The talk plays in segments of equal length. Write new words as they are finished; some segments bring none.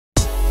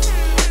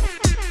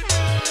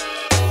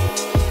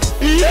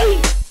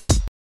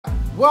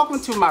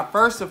welcome to my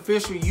first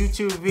official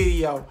YouTube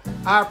video.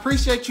 I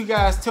appreciate you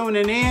guys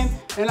tuning in,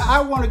 and I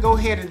want to go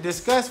ahead and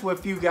discuss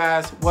with you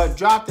guys what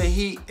Drop the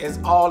Heat is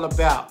all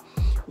about.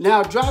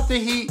 Now, Drop the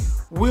Heat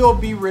will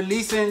be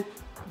releasing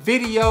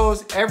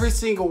videos every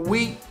single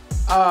week,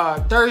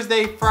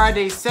 Thursday,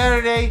 Friday,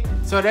 Saturday,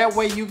 so that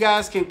way you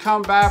guys can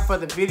come by for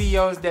the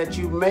videos that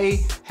you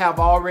may have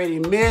already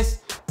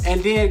missed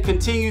and then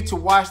continue to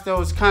watch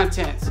those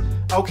contents.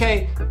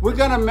 Okay, we're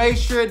gonna make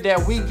sure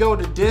that we go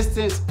the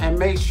distance and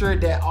make sure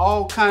that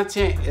all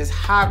content is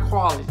high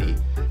quality,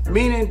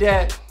 meaning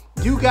that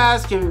you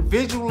guys can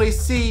visually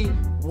see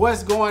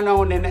what's going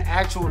on in the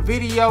actual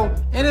video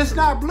and it's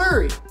not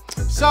blurry.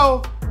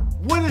 So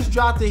what is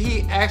Drop the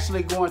Heat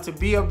actually going to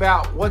be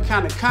about? What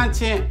kind of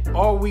content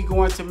are we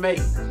going to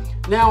make?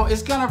 Now,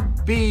 it's gonna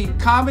be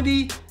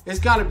comedy, it's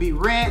gonna be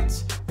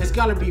rants, it's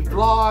gonna be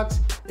vlogs,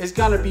 it's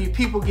gonna be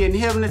people getting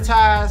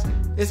hypnotized,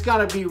 it's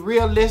gonna be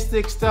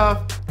realistic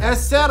stuff,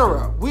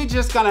 etc. We're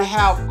just gonna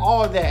have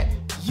all that.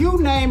 You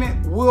name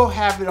it, we'll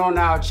have it on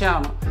our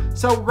channel.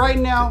 So right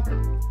now,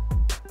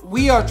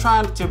 we are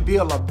trying to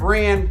build a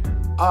brand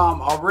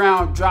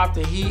around Drop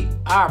the Heat.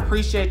 I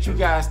appreciate you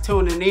guys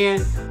tuning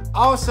in.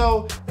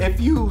 Also, if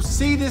you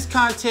see this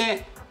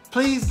content,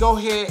 please go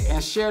ahead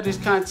and share this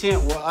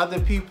content with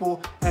other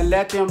people and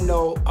let them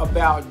know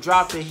about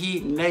Drop the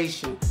Heat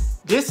Nation.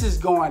 This is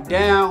going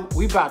down.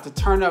 We about to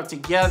turn up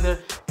together,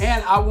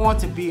 and I want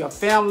to be a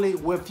family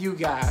with you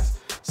guys.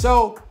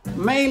 So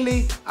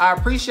mainly, I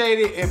appreciate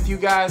it if you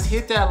guys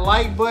hit that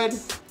like button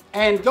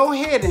and go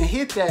ahead and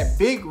hit that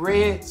big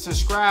red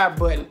subscribe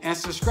button and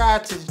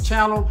subscribe to the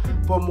channel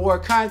for more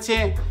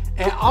content.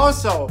 And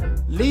also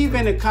leave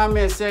in the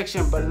comment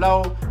section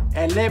below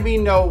and let me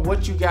know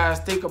what you guys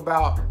think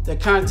about the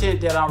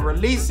content that I'm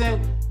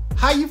releasing,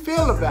 how you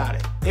feel about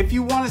it. If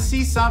you want to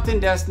see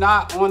something that's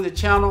not on the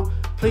channel,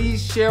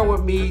 please share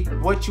with me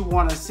what you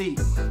want to see.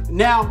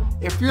 Now,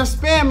 if you're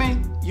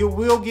spamming, you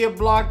will get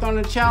blocked on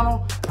the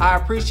channel. I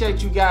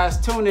appreciate you guys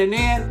tuning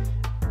in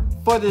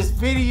for this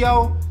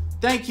video.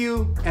 Thank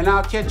you, and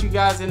I'll catch you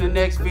guys in the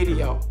next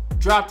video.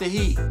 Drop the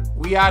Heat.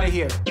 We out of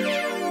here.